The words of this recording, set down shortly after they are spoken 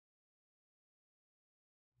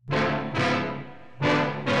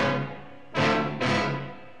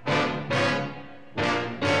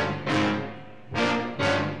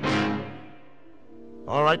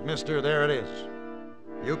All right, mister, there it is.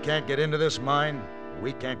 You can't get into this mine,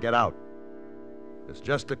 we can't get out. It's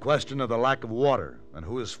just a question of the lack of water and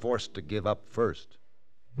who is forced to give up first.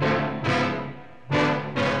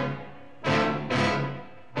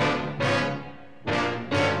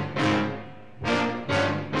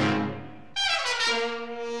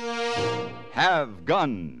 Have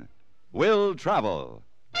Gun, Will Travel.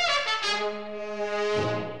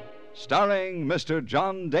 Starring Mr.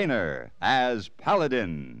 John Dehner as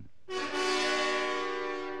Paladin.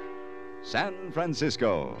 San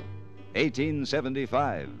Francisco,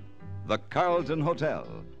 1875. The Carlton Hotel,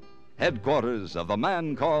 headquarters of the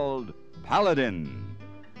man called Paladin.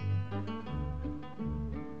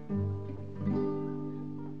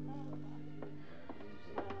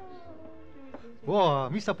 Oh,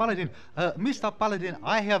 Mr. Paladin,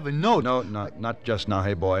 I have a note. No, not just now.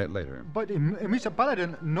 Hey, boy, later. But, Mr.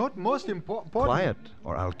 Paladin, not most important. Quiet,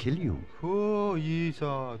 or I'll kill you. Oh, he's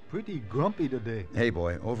pretty grumpy today. Hey,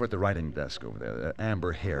 boy, over at the writing desk over there.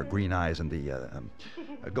 Amber hair, green eyes, and the...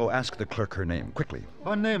 go ask the clerk her name, quickly.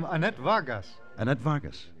 Her name, Annette Vargas. Annette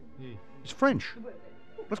Vargas? Yeah. It's French. Well,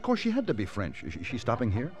 of course, she had to be French. Is she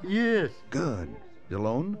stopping here? Yes. Good. You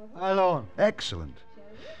alone? Alone. Excellent.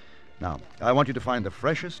 Now, I want you to find the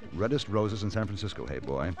freshest, reddest roses in San Francisco, hey,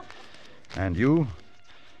 boy. And you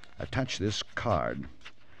attach this card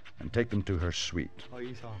and take them to her suite. Oh,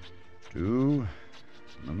 yes, sir. To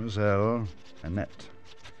Mademoiselle Annette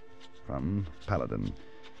from Paladin.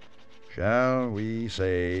 Shall we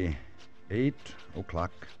say 8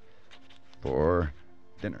 o'clock for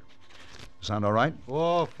dinner? Sound all right?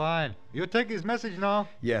 Oh, fine. You take his message now?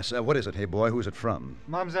 Yes. What is it, hey, boy? Who's it from?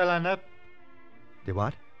 Mademoiselle Annette. The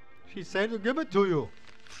what? She said to give it to you.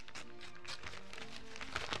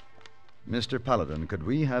 Mr. Paladin, could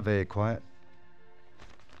we have a quiet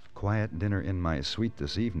dinner in my suite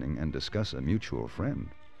this evening and discuss a mutual friend?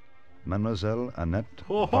 Mademoiselle Annette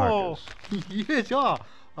Vargas. Yes, sir.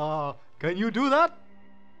 Can you do that?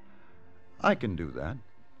 I can do that.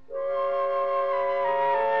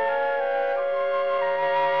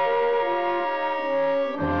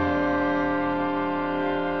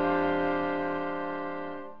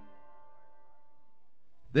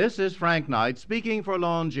 This is Frank Knight speaking for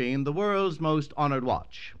Longines, the world's most honored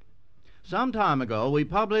watch. Some time ago, we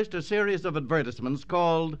published a series of advertisements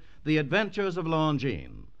called The Adventures of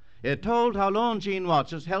Longines. It told how Longines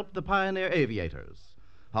Watches helped the pioneer aviators,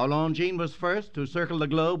 how Longines was first to circle the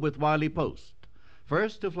globe with Wiley Post,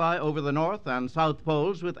 first to fly over the North and South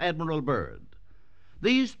Poles with Admiral Byrd.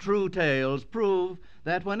 These true tales prove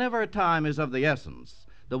that whenever time is of the essence,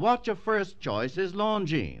 the watch of first choice is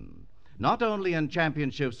Longines. Not only in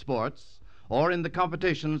championship sports, or in the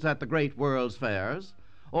competitions at the great world's fairs,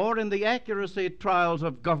 or in the accuracy trials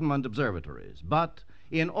of government observatories, but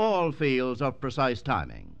in all fields of precise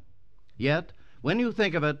timing. Yet, when you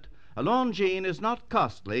think of it, a Longines is not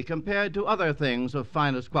costly compared to other things of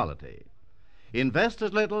finest quality. Invest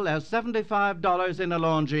as little as $75 in a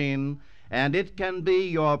Longines, and it can be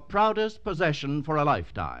your proudest possession for a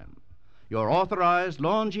lifetime. Your authorized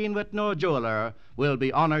Longines Whitnor jeweler will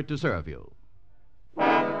be honored to serve you.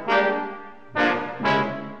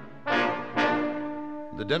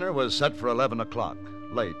 The dinner was set for 11 o'clock,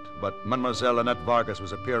 late, but Mademoiselle Annette Vargas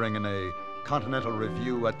was appearing in a Continental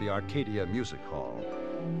Review at the Arcadia Music Hall.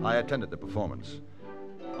 I attended the performance.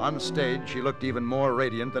 On stage, she looked even more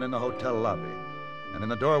radiant than in the hotel lobby, and in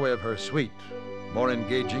the doorway of her suite, more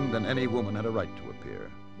engaging than any woman had a right to appear.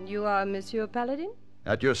 You are Monsieur Paladin?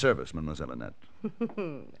 At your service, Mademoiselle Annette.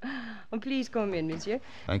 Please come in, monsieur.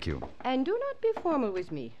 Thank you. And do not be formal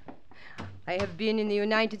with me. I have been in the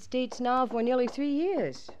United States now for nearly 3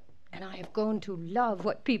 years, and I have grown to love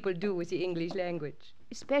what people do with the English language,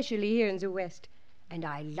 especially here in the West, and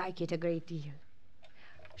I like it a great deal.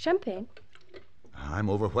 Champagne? I'm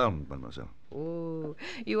overwhelmed, Mademoiselle. Oh,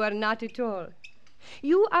 you are not at all.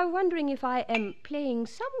 You are wondering if I am playing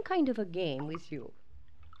some kind of a game with you.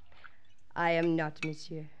 I am not,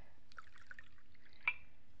 monsieur.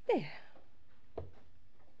 There.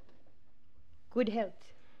 Good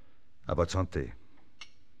health. À votre santé.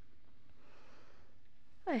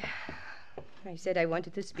 I said I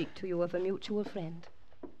wanted to speak to you of a mutual friend.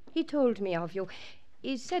 He told me of you.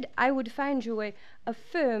 He said I would find you a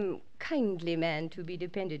firm, kindly man to be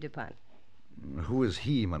depended upon. Who is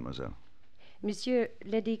he, mademoiselle? Monsieur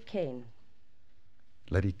Leady Kane.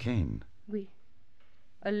 Leady Kane? Oui.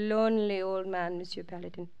 A lonely old man, Monsieur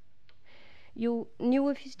Paladin. You knew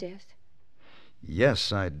of his death?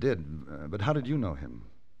 Yes, I did. But how did you know him?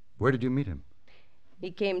 Where did you meet him?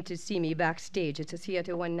 He came to see me backstage at the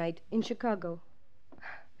theater one night in Chicago.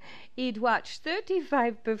 He'd watched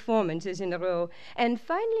 35 performances in a row and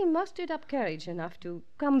finally mustered up courage enough to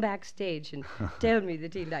come backstage and tell me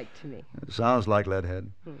that he liked me. Sounds like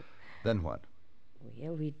Leadhead. Then what?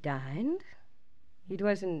 Well, we dined. It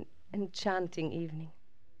was an enchanting evening.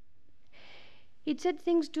 He'd said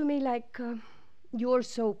things to me like, "You're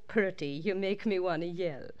so pretty, you make me want to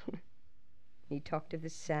yell." He talked of the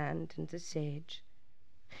sand and the sage,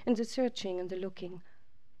 and the searching and the looking.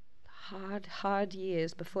 Hard, hard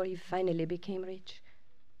years before he finally became rich.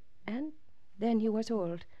 And then he was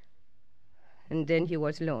old. And then he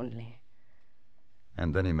was lonely.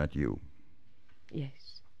 And then he met you.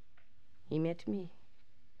 Yes, he met me.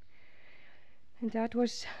 And that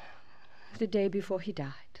was the day before he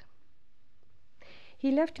died.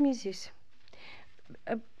 He left me this.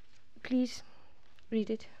 Please, read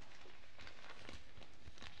it.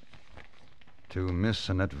 To Miss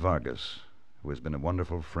Annette Vargas, who has been a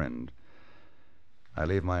wonderful friend, I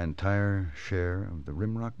leave my entire share of the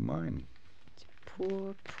Rimrock mine.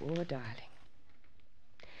 Poor, poor darling.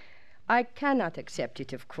 I cannot accept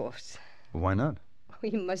it, of course. Why not?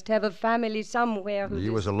 We must have a family somewhere who... He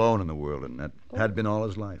was alone in the world, Annette. Had been all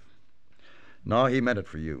his life. No, he meant it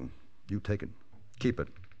for you. You take it. Keep it.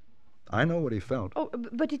 I know what he felt. Oh,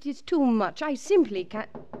 but it is too much. I simply can't...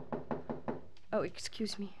 Oh,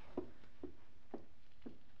 excuse me.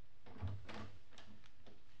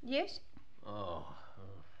 Yes? Oh,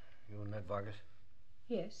 you Annette Vargas?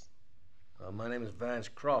 Yes. My name is Vance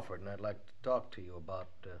Crawford, and I'd like to talk to you about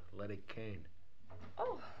Leady Kane.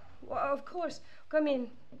 Oh, well, of course. Come in.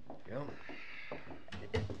 Yeah?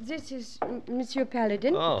 This is Monsieur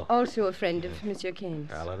Paladin, also a friend of Monsieur Kane's.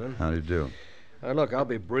 Paladin. How do you do? Look, I'll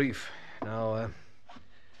be brief. Now,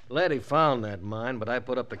 Leady found that mine, but I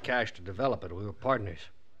put up the cash to develop it. We were partners.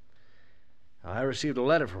 I received a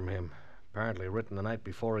letter from him, apparently written the night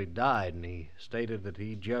before he died, and he stated that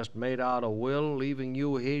he just made out a will leaving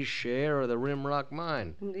you his share of the Rimrock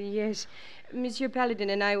mine. Yes. Monsieur Paladin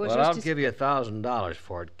and I were Well, just... I'll give you $1,000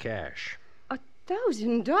 for it cash.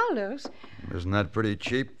 $1,000? Isn't that pretty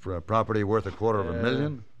cheap for a property worth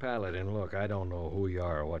 $250,000? Paladin, look, I don't know who you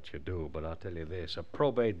are or what you do, but I'll tell you this. A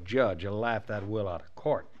probate judge will laugh that will out of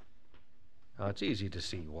court. Now, it's easy to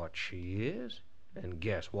see what she is. And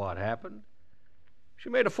guess what happened? She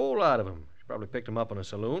made a fool out of him. She probably picked him up in a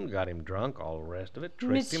saloon, got him drunk, all the rest of it,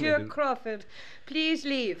 tricked him Monsieur into... Crawford, please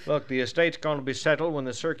leave. Look, the estate's going to be settled when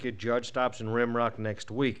the circuit judge stops in Rimrock next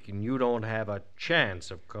week, and you don't have a chance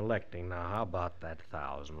of collecting. Now, how about that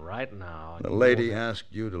 $1,000 right now? The lady asked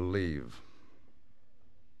you to leave.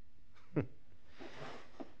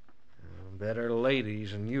 Better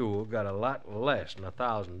ladies than you got a lot less than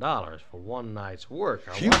 $1,000 for one night's work.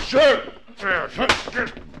 You, sir!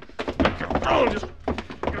 Get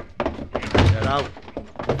out.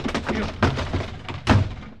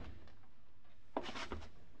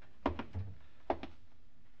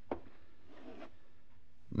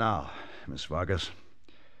 Now, Miss Vargas,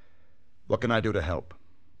 what can I do to help?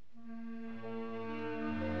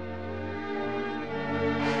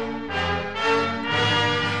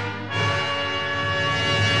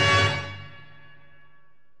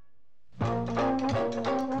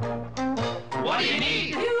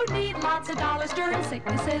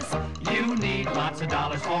 Sicknesses. You need lots of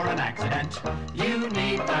dollars for an accident. You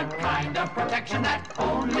need the kind of protection that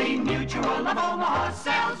only Mutual of Omaha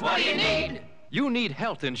sells. What do you need? You need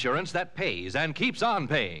health insurance that pays and keeps on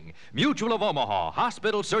paying. Mutual of Omaha,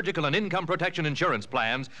 hospital, surgical, and income protection insurance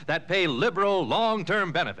plans that pay liberal,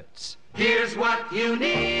 long-term benefits. Here's what you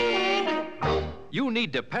need. You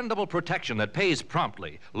need dependable protection that pays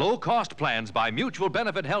promptly. Low-cost plans by Mutual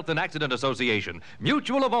Benefit Health and Accident Association,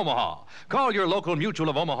 Mutual of Omaha. Call your local Mutual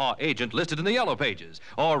of Omaha agent listed in the yellow pages.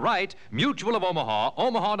 Or write Mutual of Omaha,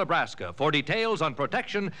 Omaha, Nebraska, for details on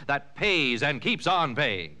protection that pays and keeps on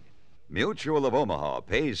paying. Mutual of Omaha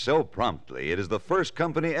pays so promptly it is the first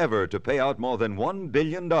company ever to pay out more than $1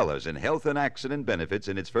 billion in health and accident benefits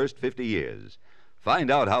in its first 50 years.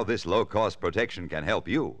 Find out how this low-cost protection can help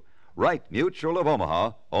you. Write Mutual of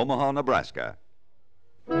Omaha, Omaha, Nebraska.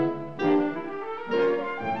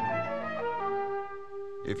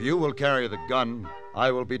 If you will carry the gun,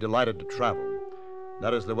 I will be delighted to travel.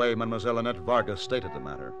 That is the way Mademoiselle Annette Vargas stated the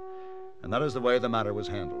matter, and that is the way the matter was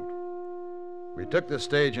handled. We took the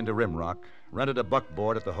stage into Rimrock, rented a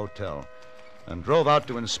buckboard at the hotel, and drove out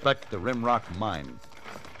to inspect the Rimrock mine.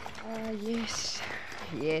 Yes.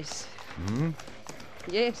 Yes. Hmm?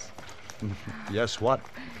 Yes. Yes, what?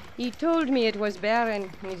 He told me it was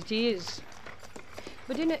barren. It is.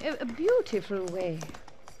 But in a beautiful way.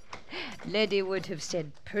 Leady would have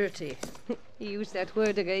said pretty. He used that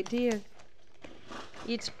word a great deal.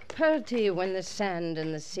 It's pretty when the sand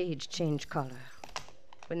and the sage change color,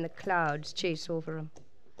 when the clouds chase over 'em.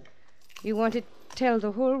 You want to tell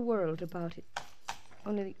the whole world about it.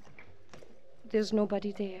 Only there's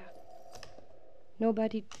nobody there.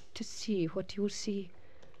 Nobody to see what you see.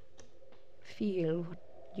 Feel what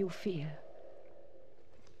you feel.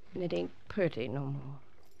 And it ain't pretty no more.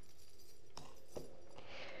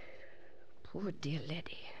 Poor dear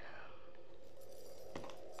Leady.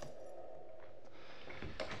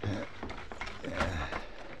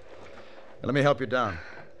 Let me help you down.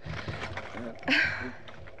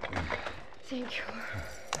 Thank you.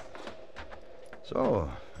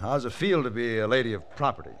 So, how's it feel to be a lady of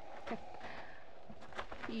property?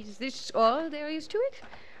 Is this all there is to it?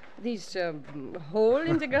 This hole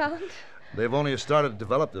in the ground? They've only started to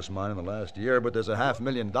develop this mine in the last year, but there's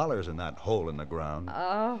 $500,000 in that hole in the ground.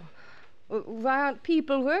 Oh. Why aren't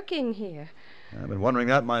people working here? I've been wondering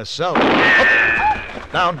that myself. Oh,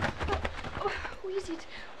 down. Who is it?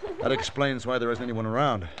 That explains why there isn't anyone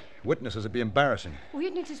around. Witnesses would be embarrassing.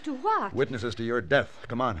 Witnesses to what? Witnesses to your death.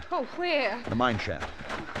 Come on. Oh, where? The mine shaft.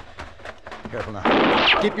 Careful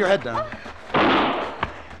now. Keep your head down.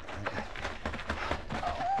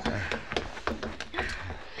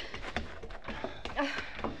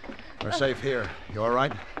 We're safe here. You all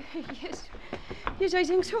right? Yes. Yes, I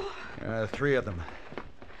think so. 3 of them.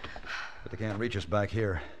 But they can't reach us back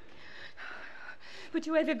here. But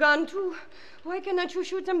you have a gun, too. Why cannot you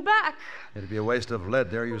shoot them back? It'd be a waste of lead.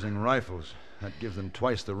 They're using rifles. That gives them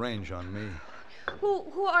twice the range on me.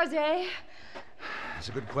 Who are they? That's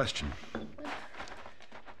a good question.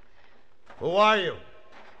 Who are you?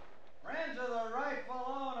 Friends of the rightful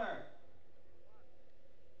owner.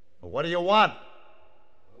 Well, what do you want?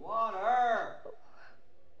 We want her.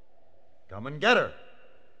 Come and get her.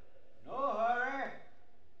 No hurry.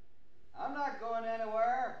 I'm not going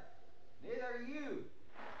anywhere. Neither are you.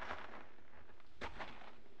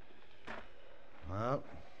 Well,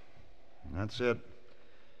 that's it.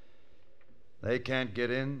 They can't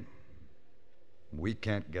get in. We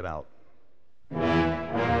can't get out.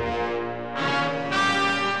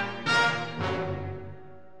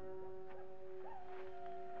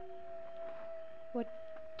 What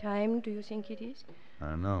time do you think it is? I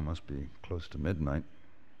don't know. Must be close to midnight.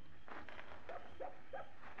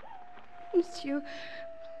 Monsieur,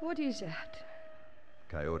 what is that?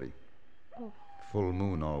 Coyote. Oh. Full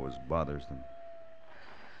moon always bothers them.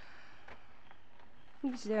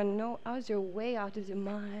 Is there no other way out of the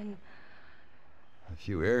mine? A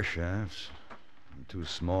few air shafts. Too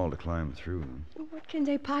small to climb through them. What can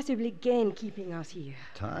they possibly gain keeping us here?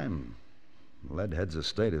 Time. Leadhead's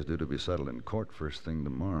estate is due to be settled in court first thing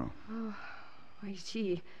tomorrow. Oh, I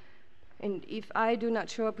see. And if I do not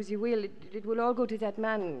show up with the will, it will all go to that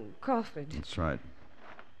man, Crawford. That's right.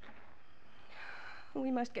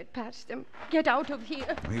 We must get past them. Get out of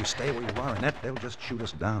here. Well, you stay where you are, Annette. They'll just shoot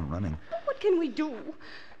us down running. What can we do?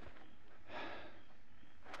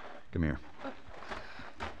 Come here.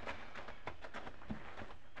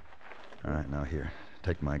 All right, now here.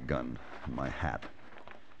 Take my gun and my hat.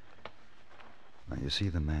 Now, you see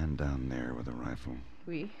the man down there with a rifle?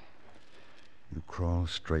 Oui. You crawl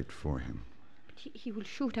straight for him. But he will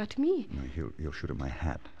shoot at me. No, he'll shoot at my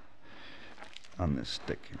hat. On this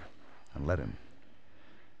stick here. And let him.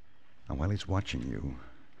 And while he's watching you,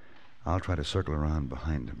 I'll try to circle around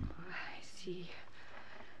behind him. Oh, I see.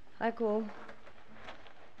 I go.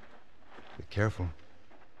 Be careful.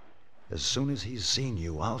 As soon as he's seen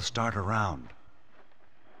you, I'll start around.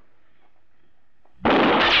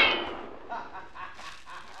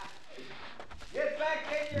 Get back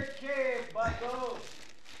in your cave, bucko.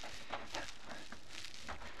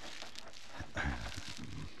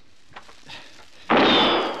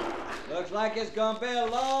 Looks like it's gonna be a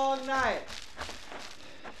long night.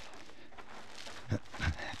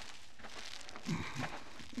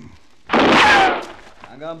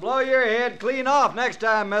 I'm gonna blow your head clean off next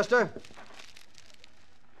time, mister.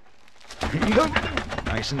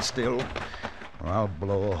 Nice and still, or I'll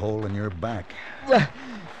blow a hole in your back.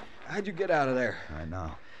 How'd you get out of there? Right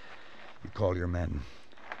now. You call your men.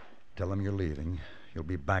 Tell them you're leaving. You'll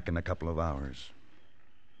be back in a couple of hours.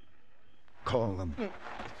 Call them.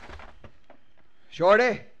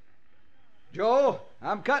 Shorty? Joe,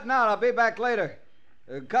 I'm cutting out. I'll be back later.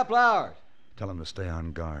 A couple of hours. Tell them to stay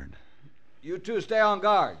on guard. You two stay on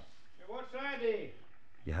guard. What's that,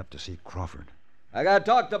 You have to see Crawford. I gotta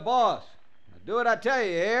talk to boss. Do what I tell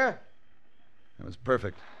you, here. That was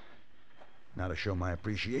perfect. Now to show my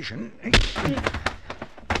appreciation.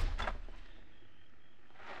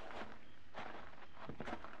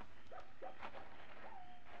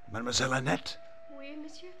 Mademoiselle Annette? Oui,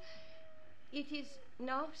 monsieur. It is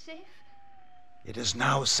Now safe? It is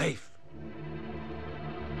now safe.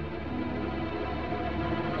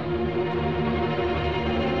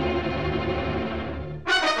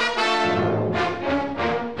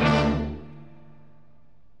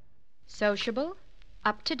 Sociable,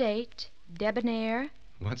 up-to-date, debonair.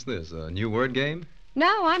 What's this, a new word game?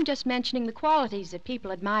 No, I'm just mentioning the qualities that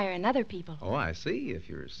people admire in other people. Oh, I see. If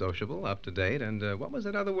you're sociable, up-to-date, and what was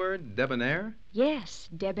that other word? Debonair? Yes,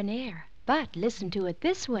 debonair. But listen to it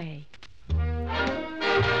this way.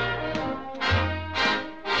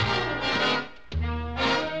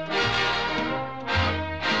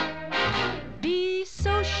 Be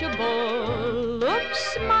sociable, look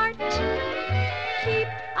smart, keep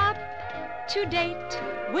up to date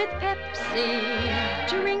with Pepsi.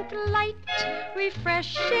 Drink light,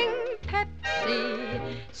 refreshing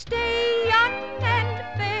Pepsi. Stay young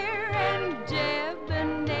and fair and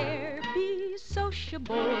debonair. Be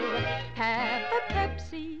sociable, have a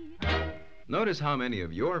Pepsi. Notice how many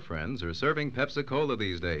of your friends are serving Pepsi-Cola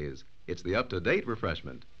these days. It's the up-to-date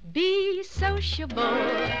refreshment. Be sociable,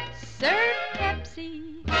 serve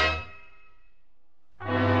Pepsi.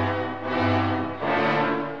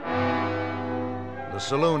 The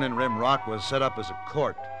saloon in Rim Rock was set up as a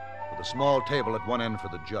court, with a small table at one end for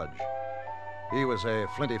the judge. He was a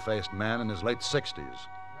flinty-faced man in his late 60s.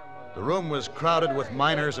 The room was crowded with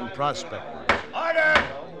miners and prospectors. Order!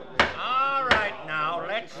 All right, now,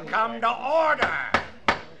 let's come to order.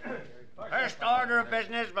 First order of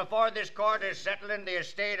business before this court is settling the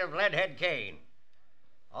estate of Leadhead Kane.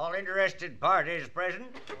 All interested parties present?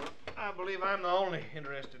 I believe I'm the only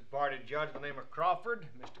interested party, Judge, the name of Crawford,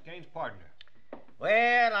 Mr. Kane's partner.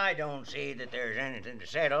 Well, I don't see that there's anything to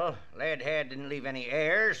settle. Leadhead didn't leave any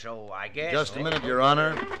heirs, so I guess... Just a minute, Your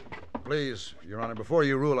Honor. Please, Your Honor, before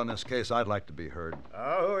you rule on this case, I'd like to be heard.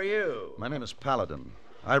 Oh, who are you? My name is Paladin.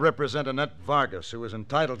 I represent Annette Vargas, who is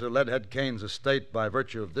entitled to Leadhead Kane's estate by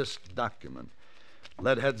virtue of this document,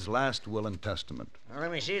 Leadhead's last will and testament. Well,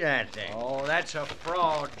 let me see that thing. Oh, that's a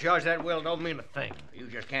fraud, Judge. That will don't mean a thing. You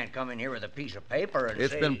just can't come in here with a piece of paper and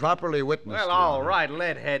It's say... been properly witnessed. Well, Your all Honor. right,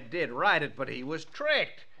 Leadhead did write it, but he was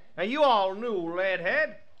tricked. Now, you all knew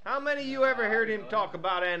Leadhead. How many of you ever heard him talk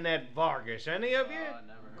about Annette Vargas? Any of you?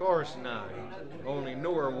 Of course not. He only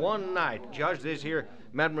knew her one night. Judge, this here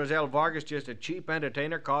Mademoiselle Vargas just a cheap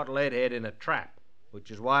entertainer caught Leadhead in a trap, which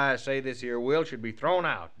is why I say this here will should be thrown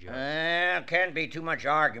out, Judge. Well, can't be too much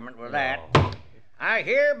argument with that. I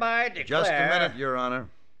hereby declare... Just a minute, Your Honor.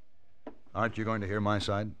 Aren't you going to hear my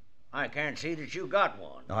side? I can't see that you got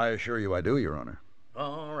one. I assure you I do, Your Honor.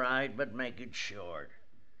 All right, but make it short.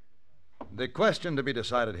 The question to be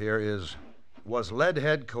decided here is, was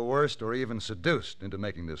Leadhead coerced or even seduced into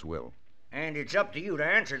making this will? And it's up to you to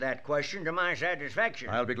answer that question to my satisfaction.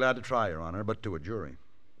 I'll be glad to try, Your Honor, but to a jury.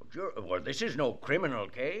 Well, this is no criminal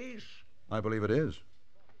case. I believe it is.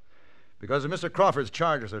 Because if Mr. Crawford's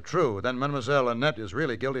charges are true, then Mademoiselle Annette is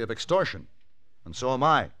really guilty of extortion. And so am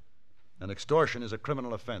I. And extortion is a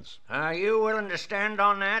criminal offense. Are you willing to stand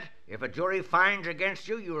on that? If a jury finds against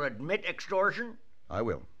you, you'll admit extortion? I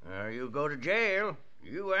will. You go to jail.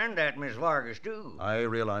 You and that Miss Vargas, too. I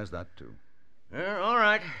realize that, too. All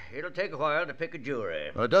right. It'll take a while to pick a jury.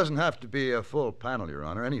 Well, it doesn't have to be a full panel, Your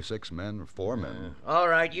Honor. Any 6 men or 4 men. All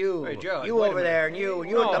right, you. Hey, Judge, you wait a over minute. there, and you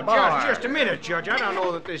at the bar. Judge, just a minute, Judge. I don't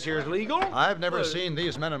know that this here's legal. I've never seen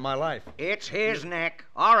these men in my life. It's his neck.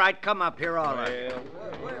 All right, come up here, all right.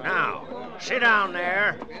 Now, sit down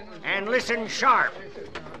there and listen sharp.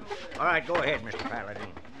 All right, go ahead, Mr. Paladin.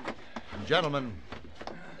 Gentlemen,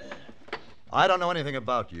 I don't know anything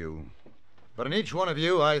about you, but in each one of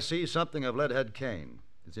you I see something of Leadhead Kane.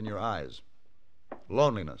 It's in your eyes.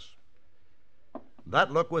 Loneliness.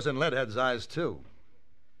 That look was in Leadhead's eyes, too.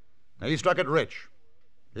 Now, he struck it rich.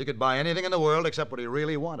 He could buy anything in the world except what he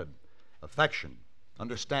really wanted. Affection,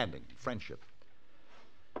 understanding, friendship.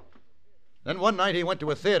 Then one night he went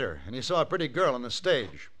to a theater, and he saw a pretty girl on the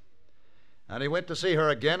stage. And he went to see her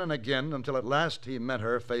again and again until at last he met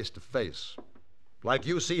her face to face. Like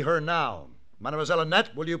you see her now. Mademoiselle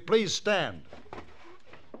Annette, will you please stand?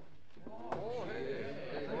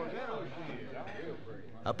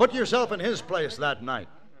 Now, put yourself in his place that night.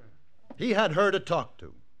 He had her to talk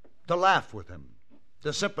to laugh with him,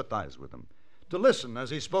 to sympathize with him, to listen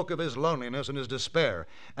as he spoke of his loneliness and his despair,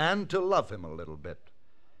 and to love him a little bit.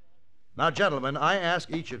 Now, gentlemen, I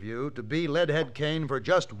ask each of you to be Leadhead Kane for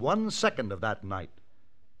just 1 second of that night.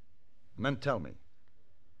 And then tell me,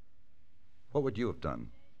 what would you have done?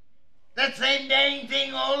 The same dang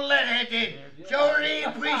thing old Leadhead did. Sure he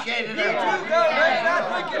appreciated it.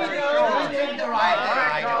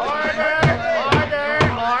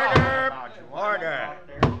 Order.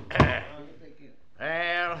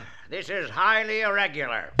 is highly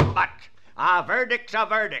irregular, but a verdict's a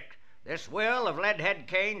verdict. This will of Leadhead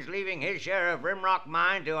Kane's leaving his share of Rimrock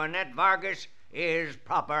mine to Annette Vargas is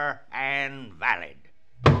proper and valid.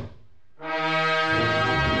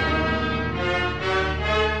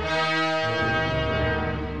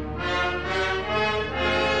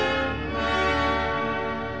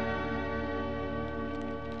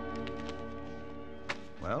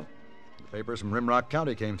 Well, the papers from Rimrock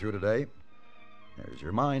County came through today. There's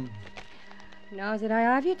your mine. Now that I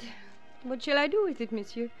have it, what shall I do with it,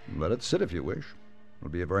 monsieur? Let it sit if you wish.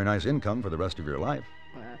 It'll be a very nice income for the rest of your life.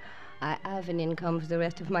 I have an income for the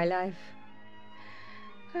rest of my life.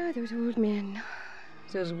 Ah, those old men.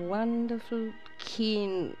 Those wonderful,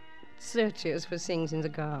 keen searchers for things in the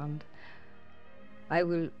ground. I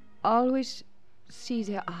will always see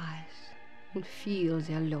their eyes and feel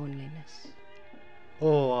their loneliness.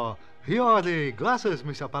 Oh, here are the glasses,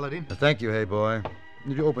 Mr. Paladin. Thank you, hey boy.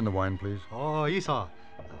 Would you open the wine, please? Oh, yes, sir.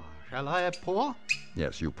 Shall I pour?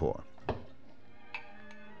 Yes, you pour.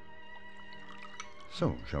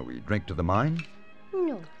 So, shall we drink to the mine?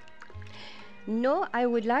 No. No, I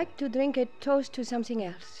would like to drink a toast to something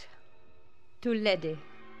else. To Leady.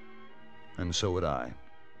 And so would I.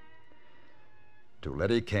 To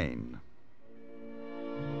Leady Kane.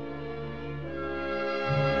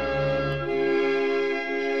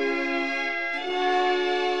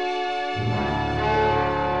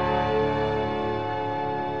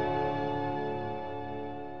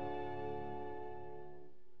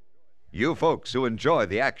 You folks who enjoy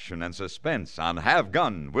the action and suspense on Have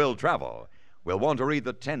Gun Will Travel will want to read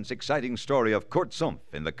the tense, exciting story of Kurt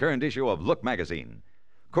Sumpf in the current issue of Look magazine.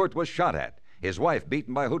 Kurt was shot at, his wife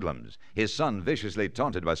beaten by hoodlums, his son viciously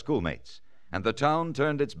taunted by schoolmates, and the town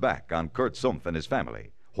turned its back on Kurt Sumpf and his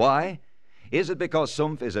family. Why? Is it because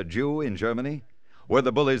Sumpf is a Jew in Germany? Were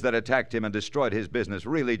the bullies that attacked him and destroyed his business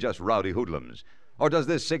really just rowdy hoodlums? Or does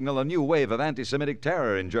this signal a new wave of anti-Semitic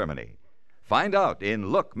terror in Germany? Find out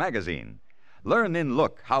in Look magazine. Learn in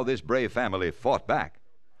Look how this brave family fought back.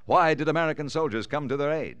 Why did American soldiers come to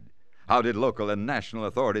their aid? How did local and national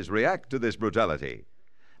authorities react to this brutality?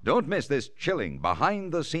 Don't miss this chilling,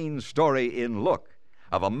 behind-the-scenes story in Look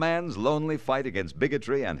of a man's lonely fight against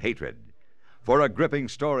bigotry and hatred. For a gripping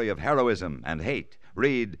story of heroism and hate,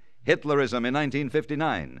 read Hitlerism in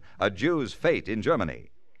 1959, A Jew's Fate in Germany.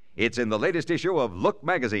 It's in the latest issue of Look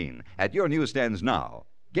magazine at your newsstands now.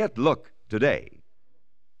 Get Look today.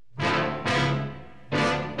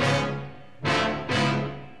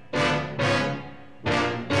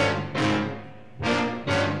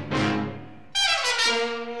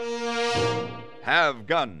 Have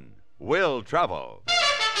Gun Will Travel.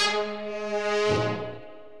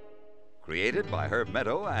 Created by Herb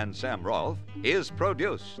Meadow and Sam Rolfe, is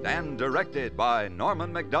produced and directed by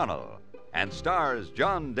Norman Macdonnell, and stars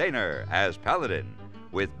John Dehner as Paladin,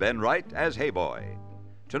 with Ben Wright as Hayboy.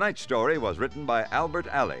 Tonight's story was written by Albert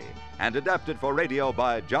Aley and adapted for radio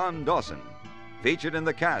by John Dawson. Featured in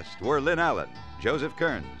the cast were Lynn Allen, Joseph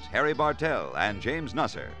Kearns, Harry Bartell, and James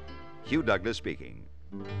Nusser. Hugh Douglas speaking.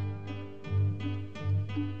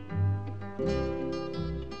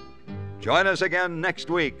 Join us again next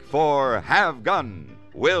week for Have Gun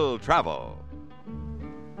Will Travel.